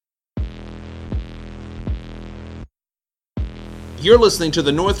You're listening to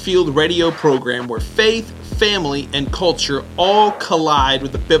the Northfield radio program where faith, family, and culture all collide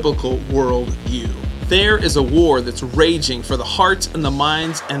with the biblical worldview. There is a war that's raging for the hearts and the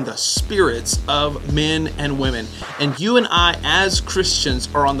minds and the spirits of men and women. And you and I, as Christians,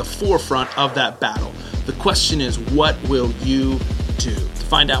 are on the forefront of that battle. The question is, what will you do? To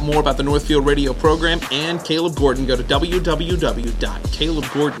find out more about the Northfield radio program and Caleb Gordon, go to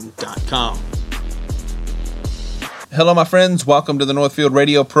www.calebgordon.com. Hello, my friends. Welcome to the Northfield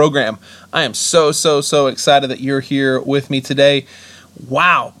radio program. I am so excited that you're here with me today.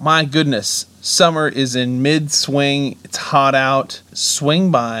 Wow, my goodness. Summer is in mid-swing. It's hot out.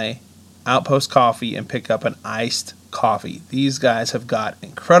 Swing by Outpost Coffee and pick up an iced coffee. These guys have got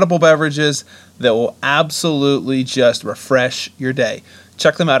incredible beverages that will absolutely just refresh your day.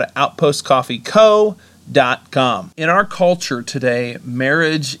 Check them out at outpostcoffeeco.com. In our culture today,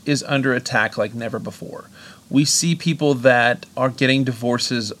 marriage is under attack like never before. We see people that are getting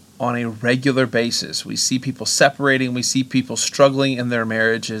divorces on a regular basis. We see people separating. We see people struggling in their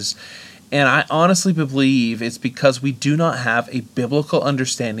marriages. And I honestly believe it's because we do not have a biblical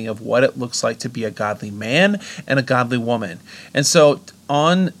understanding of what it looks like to be a godly man and a godly woman. And so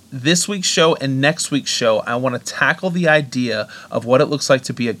on this week's show and next week's show, I want to tackle the idea of what it looks like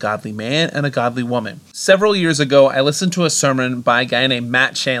to be a godly man and a godly woman. Several years ago, I listened to a sermon by a guy named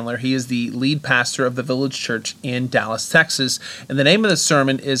Matt Chandler. He is the lead pastor of the Village Church in Dallas, Texas. And the name of the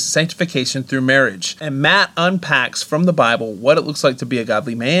sermon is Sanctification Through Marriage. And Matt unpacks from the Bible what it looks like to be a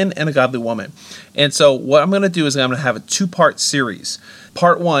godly man and a godly woman. And so what I'm going to do is I'm going to have a two-part series.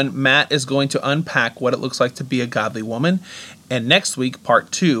 Part one, Matt is going to unpack what it looks like to be a godly woman. And next week,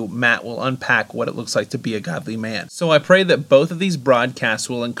 part two, Matt will unpack what it looks like to be a godly man. So I pray that both of these broadcasts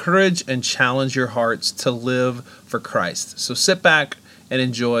will encourage and challenge your hearts to live for Christ. So sit back and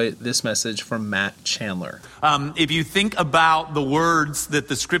enjoy this message from Matt Chandler. If you think about the words that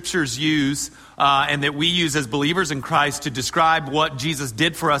the scriptures use and that we use as believers in Christ to describe what Jesus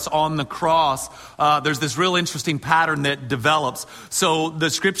did for us on the cross, there's this real interesting pattern that develops. So the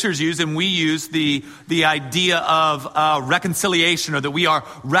scriptures use and we use the idea of reconciliation, or that we are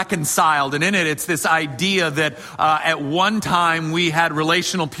reconciled. And in it, it's this idea that at one time we had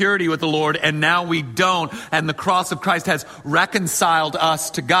relational purity with the Lord and now we don't. And the cross of Christ has reconciled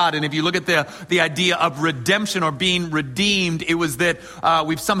us to God. And if you look at the idea of redemption or being redeemed, it was that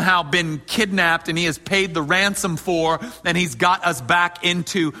we've somehow been kidnapped and he has paid the ransom for, and he's got us back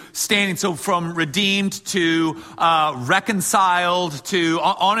into standing. So from redeemed to reconciled to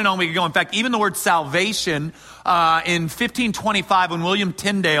on and on we could go. In fact, even the word salvation in 1525, when William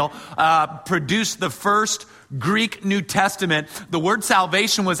Tyndale produced the first Greek New Testament, the word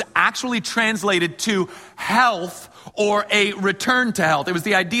salvation was actually translated to health, or a return to health. It was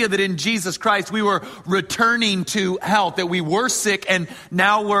the idea that in Jesus Christ we were returning to health, that we were sick and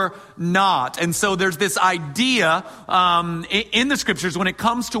now we're not. And so there's this idea in the scriptures when it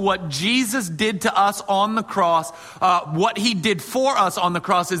comes to what Jesus did to us on the cross, what he did for us on the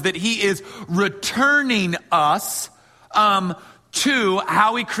cross is that he is returning us to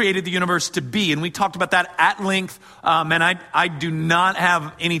how he created the universe to be. And we talked about that at length. And I do not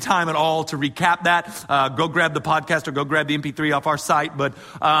have any time at all to recap that. Go grab the podcast or go grab the MP3 off our site. But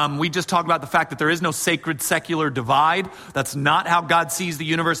we just talked about the fact that there is no sacred secular divide. That's not how God sees the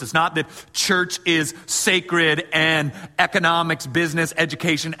universe. It's not that church is sacred and economics, business,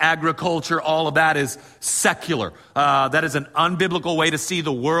 education, agriculture, all of that is secular. That is an unbiblical way to see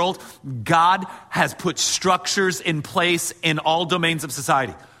the world. God has put structures in place in all domains of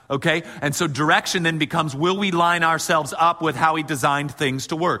society. Okay? And so direction then becomes, will we line ourselves up with how he designed things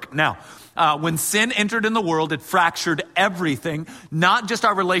to work? Now, when sin entered in the world, it fractured everything, not just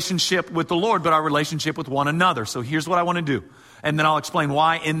our relationship with the Lord, but our relationship with one another. So here's what I want to do. And then I'll explain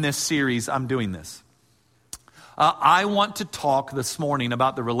why in this series I'm doing this. I want to talk this morning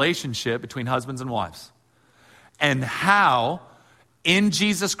about the relationship between husbands and wives and how in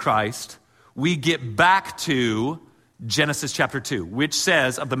Jesus Christ we get back to Genesis chapter 2, which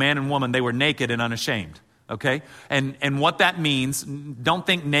says of the man and woman, they were naked and unashamed. Okay? And what that means, don't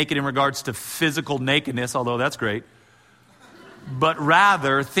think naked in regards to physical nakedness, although that's great, but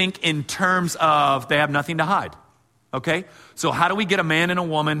rather think in terms of they have nothing to hide. Okay? So how do we get a man and a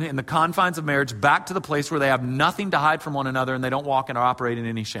woman in the confines of marriage back to the place where they have nothing to hide from one another and they don't walk and or operate in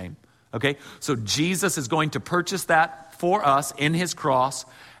any shame? Okay? So Jesus is going to purchase that for us in his cross.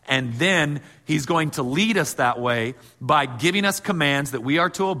 And then he's going to lead us that way by giving us commands that we are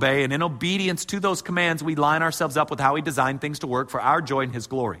to obey. And in obedience to those commands, we line ourselves up with how he designed things to work for our joy and his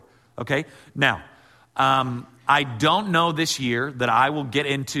glory. Okay? Now, I don't know this year that I will get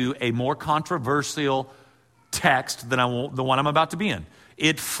into a more controversial text than the one I'm about to be in.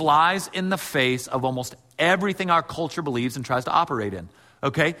 It flies in the face of almost everything our culture believes and tries to operate in.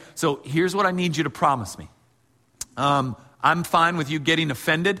 Okay? So here's what I need you to promise me. I'm fine with you getting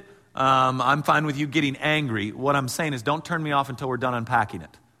offended. I'm fine with you getting angry. What I'm saying is don't turn me off until we're done unpacking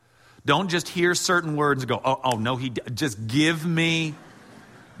it. Don't just hear certain words and go, oh no, just give me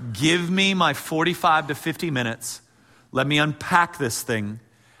my 45 to 50 minutes. Let me unpack this thing.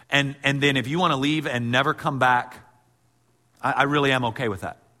 And then if you want to leave and never come back, I really am okay with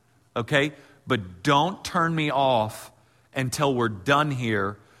that. Okay? But don't turn me off until we're done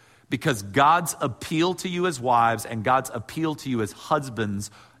here, because God's appeal to you as wives and God's appeal to you as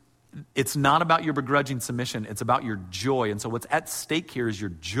husbands, it's not about your begrudging submission. It's about your joy. And so what's at stake here is your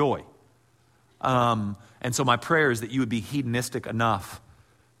joy. And so my prayer is that you would be hedonistic enough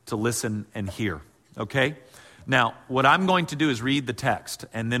to listen and hear. Okay? Now, what I'm going to do is read the text,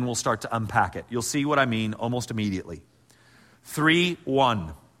 and then we'll start to unpack it. You'll see what I mean almost immediately.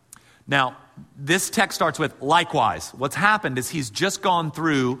 3:1. Now, this text starts with likewise. What's happened is he's just gone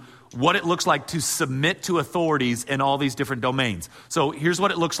through what it looks like to submit to authorities in all these different domains. So here's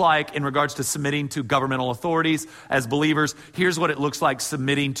what it looks like in regards to submitting to governmental authorities as believers. Here's what it looks like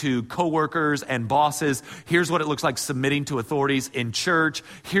submitting to coworkers and bosses. Here's what it looks like submitting to authorities in church.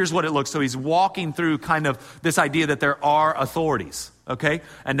 Here's what it looks. So he's walking through kind of this idea that there are authorities. Okay?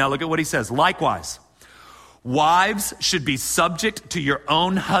 And now look at what he says. Likewise, wives should be subject to your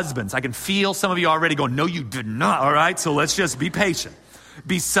own husbands. I can feel some of you already going, no, you did not. All right? So let's just be patient.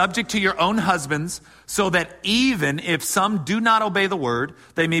 Be subject to your own husbands, so that even if some do not obey the word,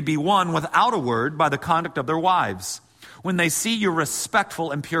 they may be won without a word by the conduct of their wives, when they see your respectful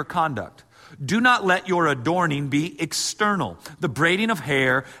and pure conduct. Do not let your adorning be external, the braiding of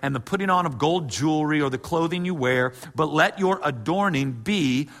hair and the putting on of gold jewelry or the clothing you wear, but let your adorning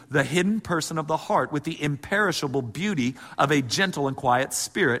be the hidden person of the heart, with the imperishable beauty of a gentle and quiet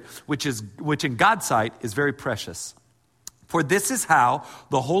spirit, which in God's sight is very precious. For this is how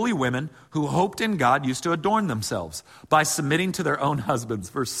the holy women who hoped in God used to adorn themselves, by submitting to their own husbands.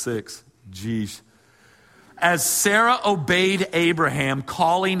 Verse 6, geez. As Sarah obeyed Abraham,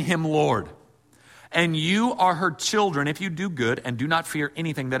 calling him Lord. And you are her children if you do good and do not fear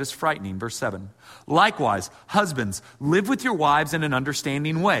anything that is frightening. Verse 7. Likewise, husbands, live with your wives in an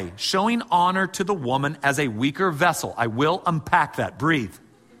understanding way, showing honor to the woman as a weaker vessel. I will unpack that. Breathe.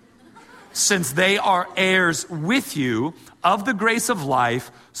 Since they are heirs with you of the grace of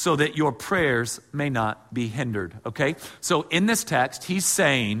life, so that your prayers may not be hindered. Okay? So in this text, he's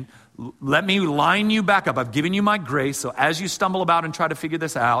saying, let me line you back up. I've given you my grace. So as you stumble about and try to figure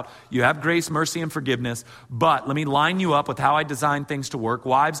this out, you have grace, mercy, and forgiveness. But let me line you up with how I design things to work.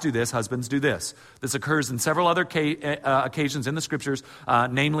 Wives do this, husbands do this. This occurs in several other occasions in the scriptures,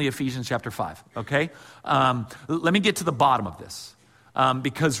 namely Ephesians chapter 5. Okay? Let me get to the bottom of this.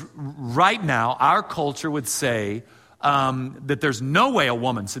 Because right now, our culture would say that there's no way a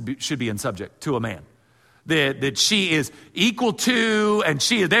woman should be in subject to a man. That she is equal to, and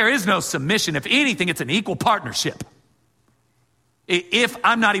there is no submission. If anything, it's an equal partnership. If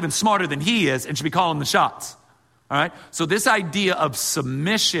I'm not even smarter than he is and should be calling the shots. All right? So this idea of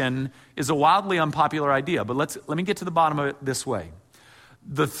submission is a wildly unpopular idea. But let me get to the bottom of it this way.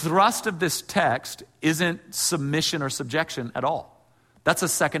 The thrust of this text isn't submission or subjection at all. That's a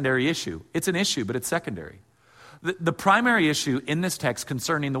secondary issue. It's an issue, but it's secondary. The primary issue in this text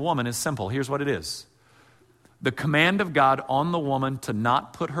concerning the woman is simple. Here's what it is. The command of God on the woman to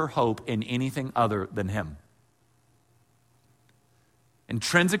not put her hope in anything other than him.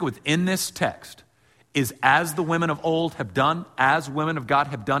 Intrinsic within this text is, as the women of old have done, as women of God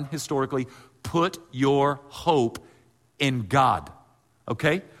have done historically, put your hope in God.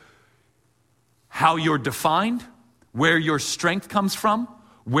 Okay? How you're defined, where your strength comes from,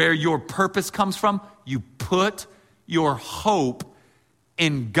 where your purpose comes from, you put your hope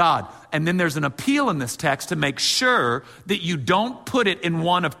in God. And then there's an appeal in this text to make sure that you don't put it in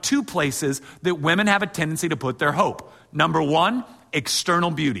one of two places that women have a tendency to put their hope. Number one, external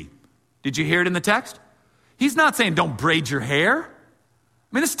beauty. Did you hear it in the text? He's not saying don't braid your hair.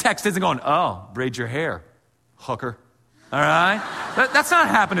 I mean, this text isn't going, oh, braid your hair, hooker. All right? That's not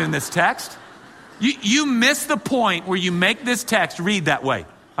happening in this text. You miss the point where you make this text read that way.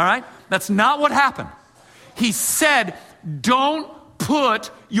 All right? That's not what happened. He said, don't put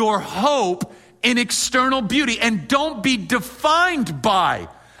your hope in external beauty, and don't be defined by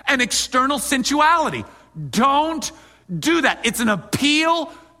an external sensuality. Don't do that. It's an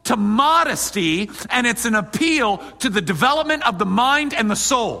appeal to modesty, and it's an appeal to the development of the mind and the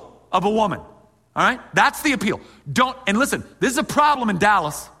soul of a woman. All right? That's the appeal. And listen, this is a problem in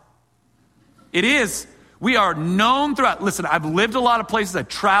Dallas. It is. We are known throughout. Listen, I've lived a lot of places. I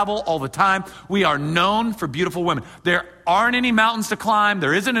travel all the time. We are known for beautiful women. There aren't any mountains to climb.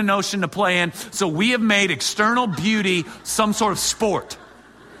 There isn't an ocean to play in. So we have made external beauty some sort of sport.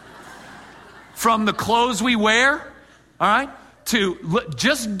 From the clothes we wear, all right, to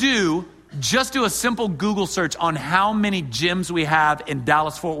just do a simple Google search on how many gyms we have in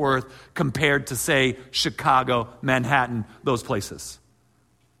Dallas-Fort Worth compared to, say, Chicago, Manhattan, those places.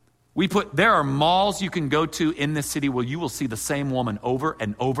 There are malls you can go to in this city where you will see the same woman over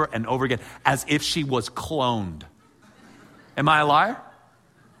and over and over again as if she was cloned. Am I a liar?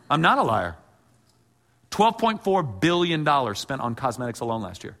 I'm not a liar. $12.4 billion spent on cosmetics alone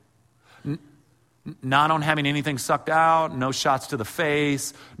last year. Not on having anything sucked out, no shots to the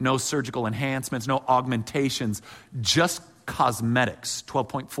face, no surgical enhancements, no augmentations, just cosmetics,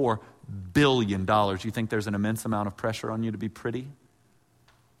 $12.4 billion. You think there's an immense amount of pressure on you to be pretty?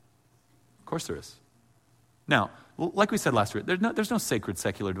 Of course there is. Now, like we said last week, there's no sacred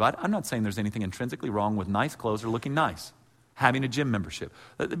secular divide. I'm not saying there's anything intrinsically wrong with nice clothes or looking nice, having a gym membership.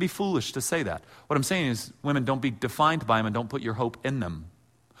 It'd be foolish to say that. What I'm saying is women, don't be defined by them and don't put your hope in them.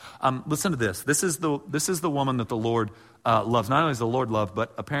 Listen to this. This is the woman that the Lord loves. Not only does the Lord love,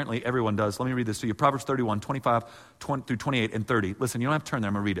 but apparently everyone does. Let me read this to you. Proverbs 31, 25 through 28 and 30. Listen, you don't have to turn there.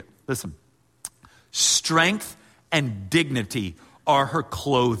 I'm going to read it. Listen. Strength and dignity are her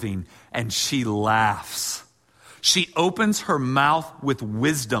clothing, and she laughs. She opens her mouth with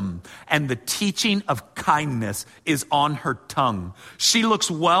wisdom, and the teaching of kindness is on her tongue. She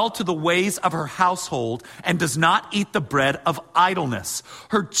looks well to the ways of her household and does not eat the bread of idleness.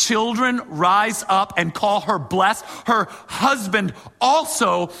 Her children rise up and call her blessed. Her husband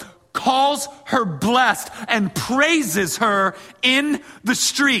also calls her blessed and praises her in the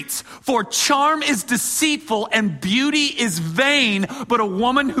streets. For charm is deceitful and beauty is vain, but a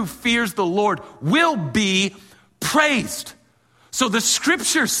woman who fears the Lord will be praised. So the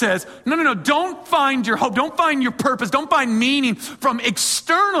scripture says, no, don't find your hope, don't find your purpose, don't find meaning from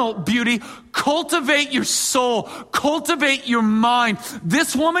external beauty. Cultivate your soul, cultivate your mind.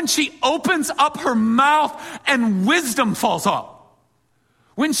 This woman, she opens up her mouth and wisdom falls off.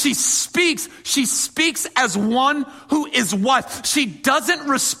 When she speaks as one who is wise. She doesn't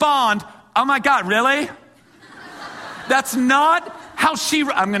respond, oh my God, really? That's not how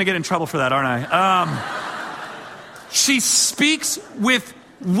I'm going to get in trouble for that, aren't I? She speaks with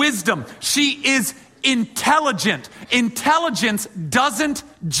wisdom. She is intelligent. Intelligence doesn't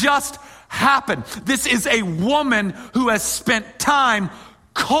just happen. This is a woman who has spent time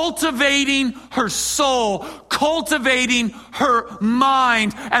cultivating her soul, cultivating her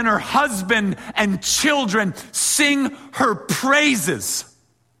mind, and her husband and children sing her praises.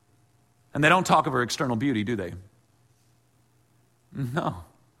 And they don't talk of her external beauty, do they? No.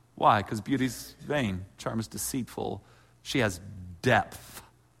 Why? Because beauty's vain. Charm is deceitful. She has depth.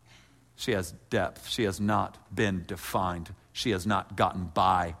 She has depth. She has not been defined. She has not gotten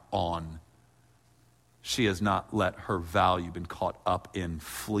by on. She has not let her value been caught up in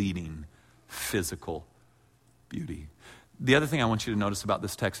fleeting physical beauty. The other thing I want you to notice about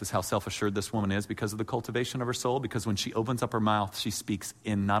this text is how self-assured this woman is because of the cultivation of her soul. Because when she opens up her mouth, she speaks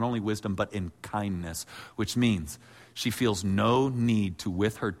in not only wisdom, but in kindness, which means she feels no need to,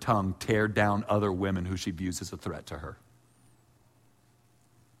 with her tongue, tear down other women who she views as a threat to her.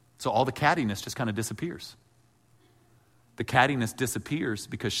 So all the cattiness just kind of disappears. The cattiness disappears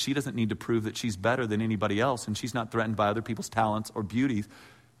because she doesn't need to prove that she's better than anybody else, and she's not threatened by other people's talents or beauties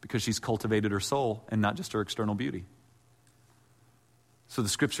because she's cultivated her soul and not just her external beauty. So the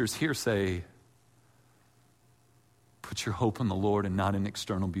scriptures here say, put your hope in the Lord and not in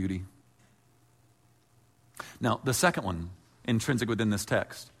external beauty. Now, the second one, intrinsic within this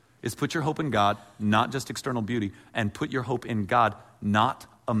text, is put your hope in God, not just external beauty, and put your hope in God, not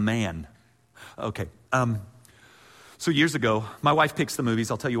a man. Okay, so years ago, my wife picks the movies.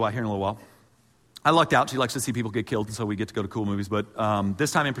 I'll tell you why here in a little while. I lucked out. She likes to see people get killed, and so we get to go to cool movies. But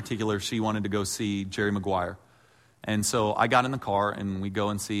this time in particular, she wanted to go see Jerry Maguire. And so I got in the car, and we go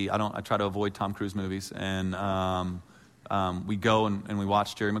and see, I try to avoid Tom Cruise movies. And we go and we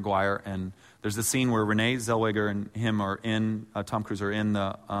watch Jerry Maguire, and there's the scene where Renee Zellweger and him are in, Tom Cruise are in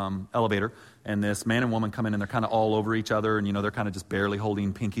the elevator, and this man and woman come in, and they're kind of all over each other, and they're kind of just barely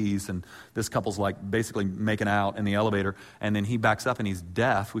holding pinkies, and this couple's like basically making out in the elevator, and then he backs up, and he's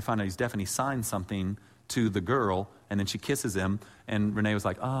deaf. We find out he's deaf, and he signs something to the girl, and then she kisses him, and Renee was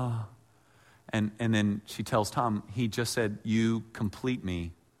like, oh. And then she tells Tom, he just said, you complete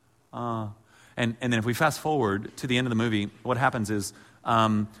me. And then if we fast forward to the end of the movie, what happens is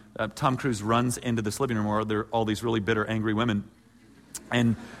Tom Cruise runs into this living room where there are all these really bitter, angry women.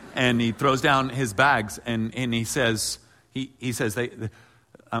 And he throws down his bags and he says,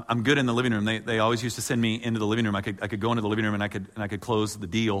 I'm good in the living room. They always used to send me into the living room. I could go into the living room and I could close the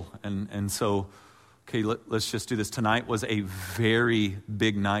deal. And so, okay, let's just do this. Tonight was a very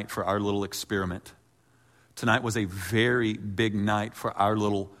big night for our little experiment. Tonight was a very big night for our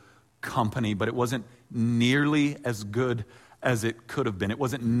little company, but it wasn't nearly as good as it could have been. It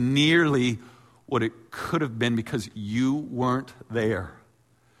wasn't nearly what it could have been because you weren't there.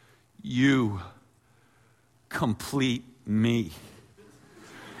 You complete me.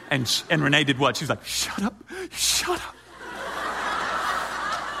 And Renee did what? She was like, shut up.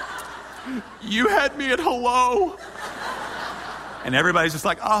 You had me at hello. And everybody's just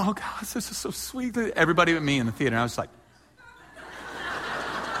like, oh, gosh, this is so sweet. Everybody but me in the theater. And I was like,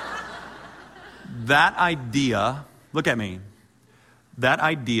 that idea, look at me. That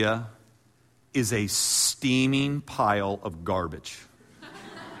idea is a steaming pile of garbage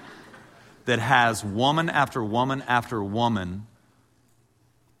that has woman after woman after woman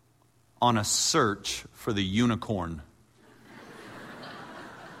on a search for the unicorn,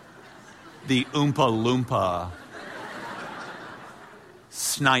 the Oompa Loompa,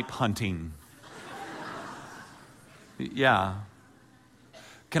 snipe hunting. Yeah.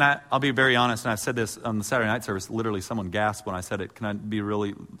 I'll be very honest, and I said this on the Saturday night service, literally someone gasped when I said it. Can I be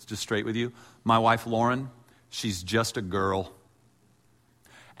really just straight with you? My wife, Lauren, she's just a girl.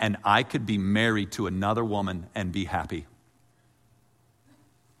 And I could be married to another woman and be happy.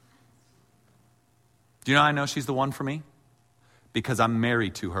 Do you know how I know she's the one for me? Because I'm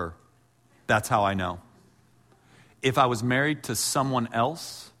married to her. That's how I know. If I was married to someone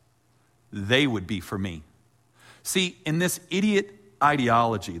else, they would be for me. See, in this idiot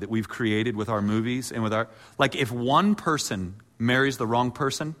ideology that we've created with our movies and with our, like if one person marries the wrong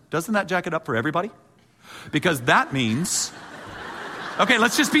person, doesn't that jack it up for everybody? Because that means, okay,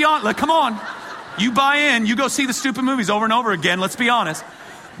 let's just be honest, come on. You buy in, you go see the stupid movies over and over again, let's be honest.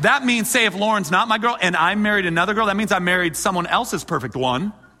 That means, say if Lauren's not my girl and I married another girl, that means I married someone else's perfect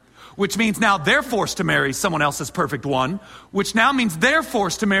one, which means now they're forced to marry someone else's perfect one, which now means they're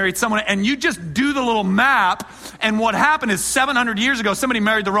forced to marry someone, and you just do the little map, and what happened is 700 years ago, somebody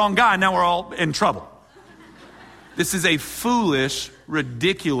married the wrong guy, and now we're all in trouble. This is a foolish,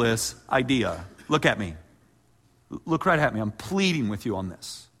 ridiculous idea. Look at me. Look right at me. I'm pleading with you on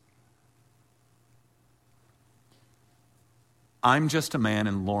this. I'm just a man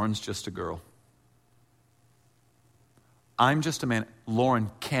and Lauren's just a girl. I'm just a man.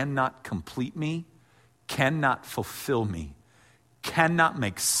 Lauren cannot complete me, cannot fulfill me, cannot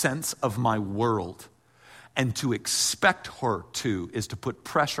make sense of my world. And to expect her to is to put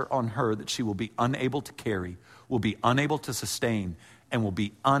pressure on her that she will be unable to carry, will be unable to sustain, and will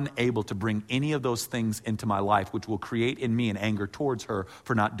be unable to bring any of those things into my life, which will create in me an anger towards her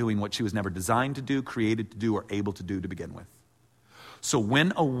for not doing what she was never designed to do, created to do, or able to do to begin with. So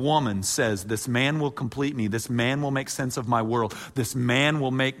when a woman says, this man will complete me, this man will make sense of my world, this man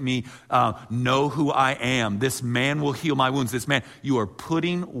will make me know who I am, this man will heal my wounds, this man, you are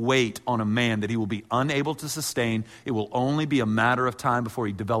putting weight on a man that he will be unable to sustain. It will only be a matter of time before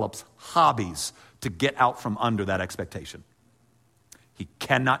he develops hobbies to get out from under that expectation. He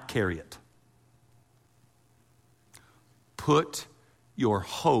cannot carry it. Put your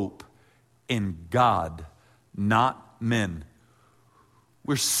hope in God, not men.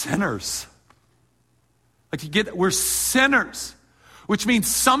 We're sinners. Like you get that? We're sinners. Which means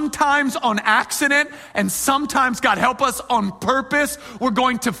sometimes on accident and sometimes, God help us, on purpose, we're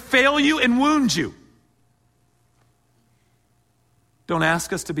going to fail you and wound you. Don't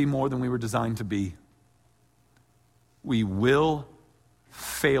ask us to be more than we were designed to be. We will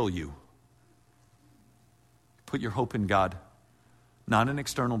fail you. Put your hope in God, not in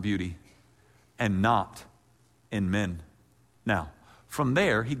external beauty and not in men. Now, from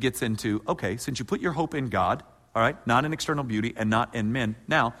there, he gets into, okay, since you put your hope in God, all right, not in external beauty and not in men,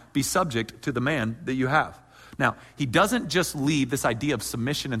 now be subject to the man that you have. Now, he doesn't just leave this idea of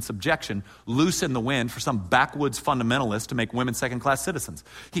submission and subjection loose in the wind for some backwoods fundamentalist to make women second-class citizens.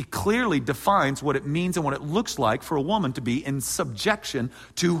 He clearly defines what it means and what it looks like for a woman to be in subjection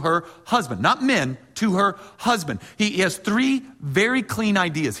to her husband. Not men, to her husband. He has three very clean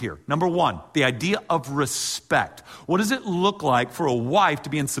ideas here. Number one, the idea of respect. What does it look like for a wife to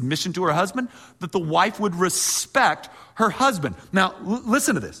be in submission to her husband? That the wife would respect her husband. Now,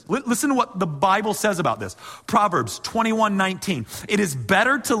 listen to this. Listen to what the Bible says about this. Proverbs 21:19. It is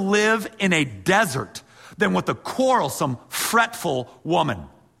better to live in a desert than with a quarrelsome, fretful woman.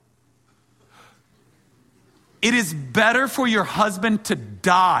 It is better for your husband to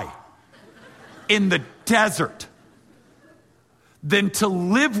die in the desert than to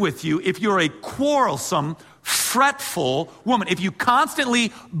live with you if you're a quarrelsome, fretful woman. If you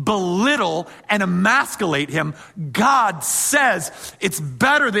constantly belittle and emasculate him, God says it's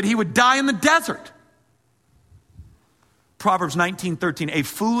better that he would die in the desert. Proverbs 19:13, a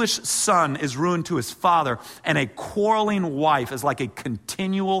foolish son is ruin to his father, and a quarreling wife is like a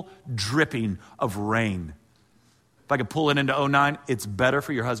continual dripping of rain. If I could pull it into 09, it's better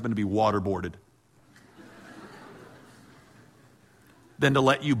for your husband to be waterboarded than to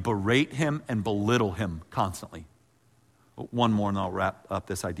let you berate him and belittle him constantly. One more and I'll wrap up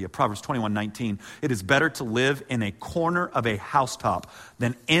this idea. Proverbs 21:19, it is better to live in a corner of a housetop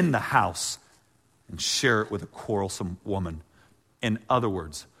than in the house and share it with a quarrelsome woman. In other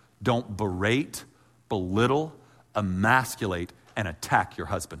words, don't berate, belittle, emasculate, and attack your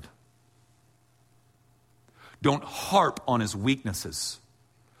husband. Don't harp on his weaknesses.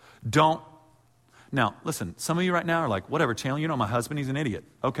 Now, listen, some of you right now are like, whatever, Chandler, you know my husband, he's an idiot.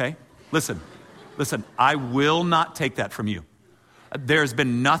 Okay, listen, I will not take that from you. There's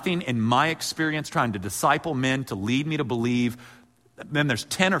been nothing in my experience trying to disciple men to lead me to believe. Then there's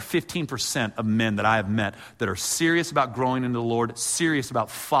 10 or 15% of men that I have met that are serious about growing into the Lord, serious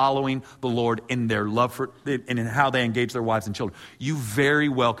about following the Lord in their love for and in how they engage their wives and children. You very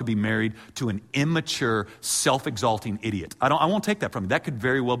well could be married to an immature, self-exalting idiot. I won't take that from you. That could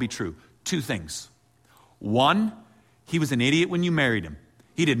very well be true. Two things. One, he was an idiot when you married him.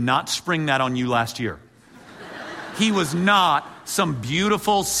 He did not spring that on you last year. He was not some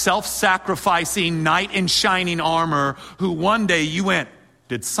beautiful, self-sacrificing, knight in shining armor who one day you went,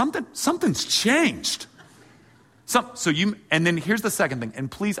 something's changed. And then here's the second thing,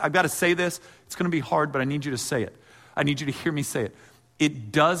 and please, I've got to say this. It's going to be hard, but I need you to say it. I need you to hear me say it.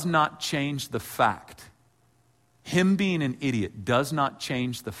 It does not change the fact. Him being an idiot does not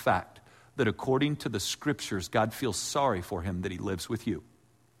change the fact that according to the scriptures, God feels sorry for him that he lives with you.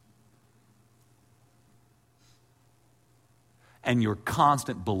 And your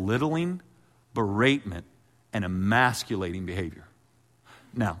constant belittling, beratement, and emasculating behavior.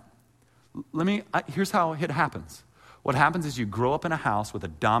 Now, here's how it happens. What happens is you grow up in a house with a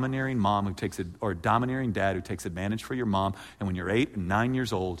domineering mom or a domineering dad who takes advantage for your mom, and when you're 8 and 9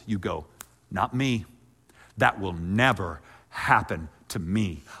 years old, you go, not me. That will never happen to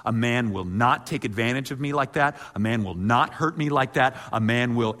me. A man will not take advantage of me like that. A man will not hurt me like that.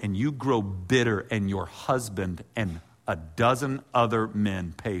 And you grow bitter, and your husband and a dozen other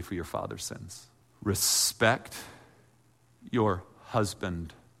men pay for your father's sins. Respect your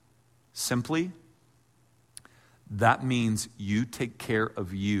husband. Simply, that means you take care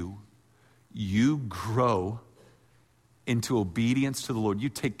of you. You grow into obedience to the Lord. You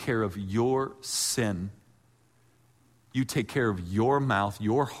take care of your sin. You take care of your mouth,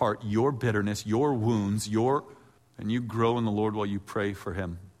 your heart, your bitterness, your wounds, and you grow in the Lord while you pray for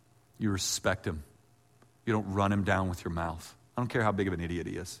him. You respect him. You don't run him down with your mouth. I don't care how big of an idiot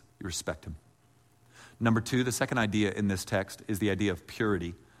he is. You respect him. Number two, the second idea in this text is the idea of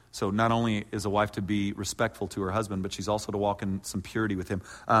purity. So not only is a wife to be respectful to her husband, but she's also to walk in some purity with him.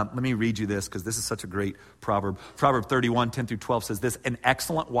 Let me read you this because this is such a great proverb. Proverb 31:10-12 says this, an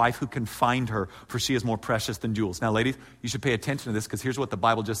excellent wife who can find her, for she is more precious than jewels. Now, ladies, you should pay attention to this because here's what the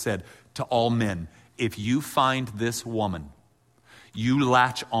Bible just said to all men. If you find this woman, you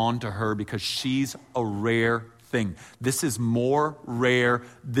latch on to her because she's a rare thing. This is more rare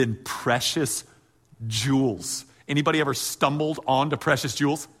than precious jewels. Anybody ever stumbled onto precious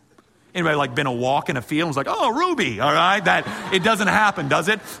jewels? Anybody been a walk in a field and was like, oh, ruby, all right? That it doesn't happen, does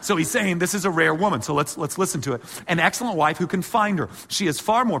it? So he's saying this is a rare woman. So let's listen to it. An excellent wife who can find her. She is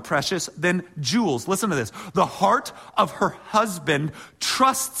far more precious than jewels. Listen to this. The heart of her husband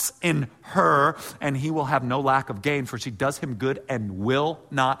trusts in her, and he will have no lack of gain, for she does him good and will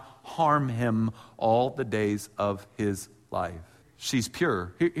not harm him all the days of his life. She's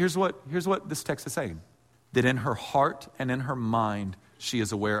pure. Here's what this text is saying. That in her heart and in her mind, she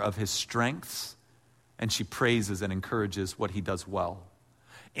is aware of his strengths, and she praises and encourages what he does well.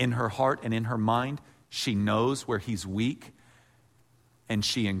 In her heart and in her mind, she knows where he's weak, and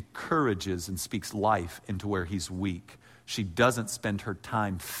she encourages and speaks life into where he's weak. She doesn't spend her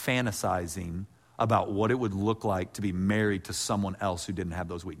time fantasizing about what it would look like to be married to someone else who didn't have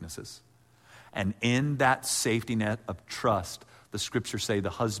those weaknesses. And in that safety net of trust, the scriptures say the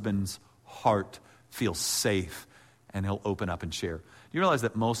husband's heart feels safe, and he'll open up and share. You realize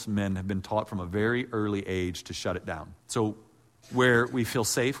that most men have been taught from a very early age to shut it down. So where we feel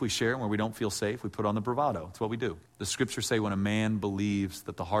safe, we share, and where we don't feel safe, we put on the bravado. It's what we do. The scriptures say when a man believes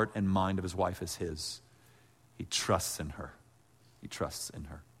that the heart and mind of his wife is his, he trusts in her. He trusts in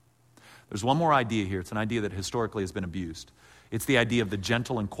her. There's one more idea here. It's an idea that historically has been abused. It's the idea of the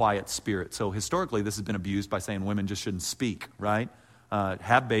gentle and quiet spirit. So historically, this has been abused by saying women just shouldn't speak, right?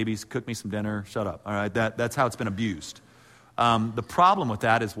 Have babies, cook me some dinner, shut up, all right? That's how it's been abused. The problem with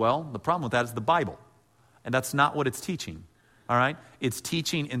that is the Bible. And that's not what it's teaching, all right? It's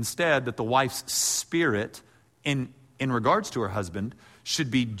teaching instead that the wife's spirit in regards to her husband should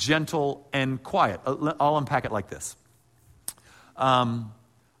be gentle and quiet. I'll unpack it like this.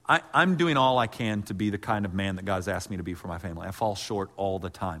 I'm doing all I can to be the kind of man that God has asked me to be for my family. I fall short all the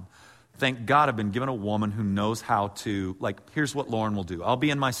time. Thank God I've been given a woman who knows how to, here's what Lauren will do. I'll be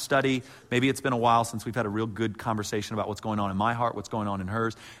in my study. Maybe it's been a while since we've had a real good conversation about what's going on in my heart, what's going on in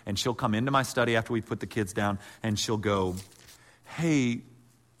hers. And she'll come into my study after we put the kids down, and she'll go, hey,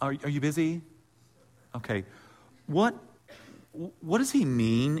 are you busy? Okay. What does he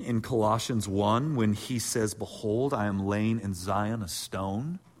mean in Colossians 1 when he says, behold, I am laying in Zion a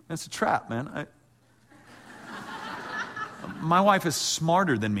stone? That's a trap, man. My wife is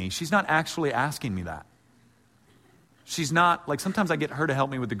smarter than me. She's not actually asking me that. She's not, sometimes I get her to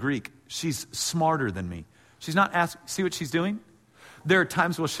help me with the Greek. She's smarter than me. She's not asking, see what she's doing? There are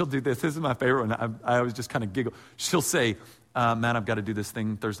times where she'll do this. This is my favorite one. I always just kind of giggle. She'll say, man, I've got to do this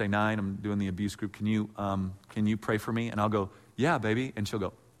thing Thursday night. I'm doing the abuse group. Can you pray for me? And I'll go, yeah, baby. And she'll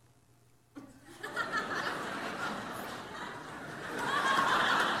go.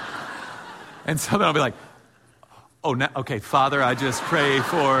 And so then I'll be like, oh, okay, Father, I just pray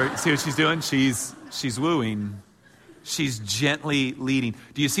for, see what she's doing? She's wooing. She's gently leading.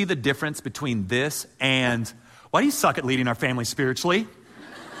 Do you see the difference between this and, why do you suck at leading our family spiritually?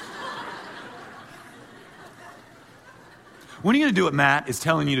 When are you going to do what Matt is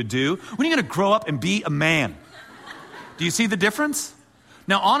telling you to do? When are you going to grow up and be a man? Do you see the difference?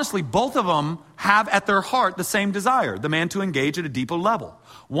 Now, honestly, both of them have at their heart the same desire, the man to engage at a deeper level.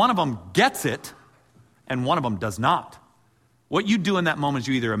 One of them gets it, and one of them does not. What you do in that moment is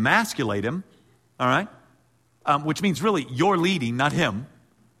you either emasculate him, all right? Which means really you're leading, not him,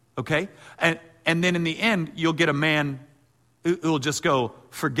 okay? And then in the end, you'll get a man who'll just go,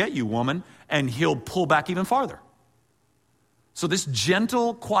 forget you, woman, and he'll pull back even farther. So this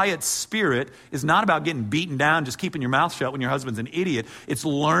gentle, quiet spirit is not about getting beaten down, just keeping your mouth shut when your husband's an idiot. It's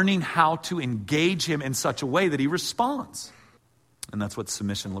learning how to engage him in such a way that he responds. And that's what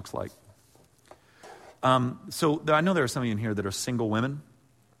submission looks like. So I know there are some of you in here that are single women.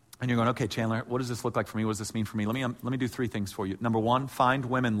 And you're going, okay, Chandler, what does this look like for me? What does this mean for me? Let me do 3 things for you. Number 1, find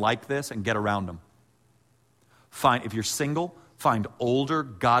women like this and get around them. If you're single, find older,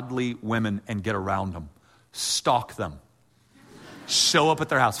 godly women and get around them. Stalk them. Show up at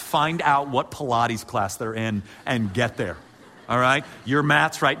their house. Find out what Pilates class they're in and get there. All right? Your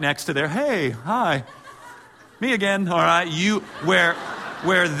mat's right next to there. Hey, hi. Me again. All right?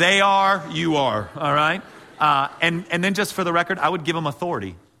 Where they are, you are. All right? And then just for the record, I would give them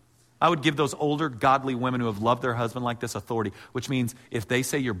authority. I would give those older, godly women who have loved their husband like this authority, which means if they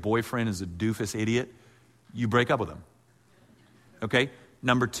say your boyfriend is a doofus idiot, you break up with him. Okay?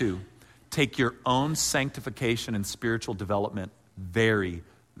 Number 2, take your own sanctification and spiritual development very,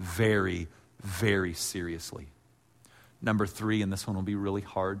 very, very seriously. Number 3, and this one will be really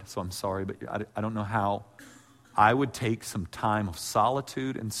hard, so I'm sorry, but I don't know how. I would take some time of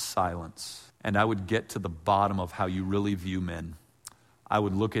solitude and silence, and I would get to the bottom of how you really view men. I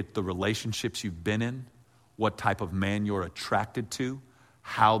would look at the relationships you've been in, what type of man you're attracted to,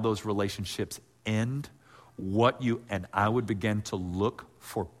 how those relationships end, and I would begin to look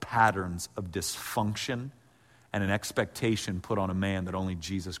for patterns of dysfunction and an expectation put on a man that only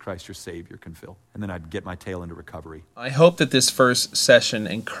Jesus Christ, your Savior, can fill. And then I'd get my tail into recovery. I hope that this first session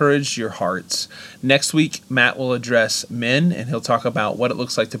encouraged your hearts. Next week, Matt will address men, and he'll talk about what it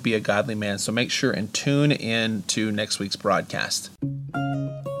looks like to be a godly man. So make sure and tune in to next week's broadcast.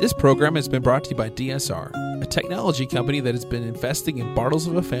 This program has been brought to you by DSR, a technology company that has been investing in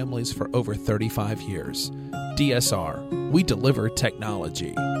Bartlesville families for over 35 years. DSR, we deliver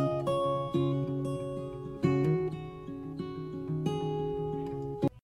technology.